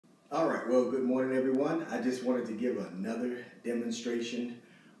All right, well, good morning, everyone. I just wanted to give another demonstration.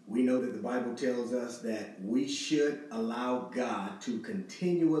 We know that the Bible tells us that we should allow God to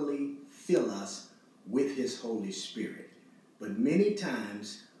continually fill us with His Holy Spirit. But many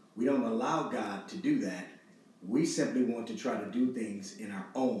times we don't allow God to do that. We simply want to try to do things in our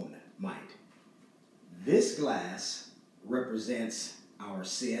own might. This glass represents our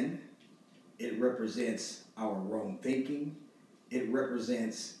sin. It represents our wrong thinking. It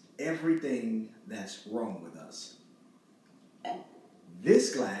represents everything that's wrong with us.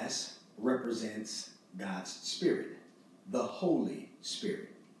 This glass represents God's Spirit, the Holy Spirit.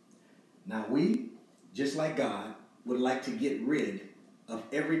 Now we, just like God, would like to get rid of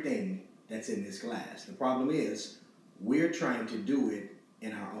everything that's in this glass. The problem is we're trying to do it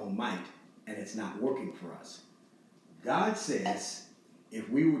in our own might, and it's not working for us. God says if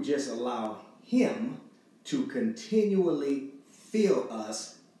we would just allow Him to continually fill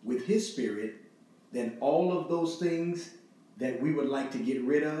us with His Spirit, then all of those things that we would like to get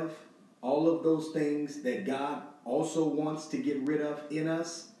rid of, all of those things that God also wants to get rid of in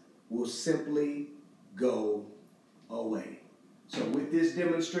us, will simply go away. So with this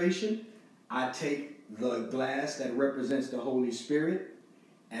demonstration, I take the glass that represents the Holy Spirit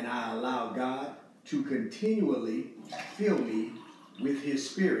and I allow God to continually fill me with His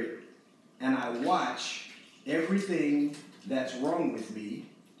Spirit, and I watch everything that's wrong with me,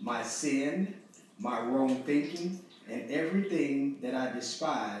 my sin, my wrong thinking, and everything that I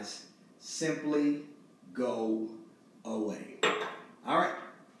despise simply go away. All right,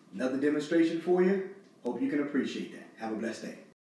 another demonstration for you. Hope you can appreciate that. Have a blessed day.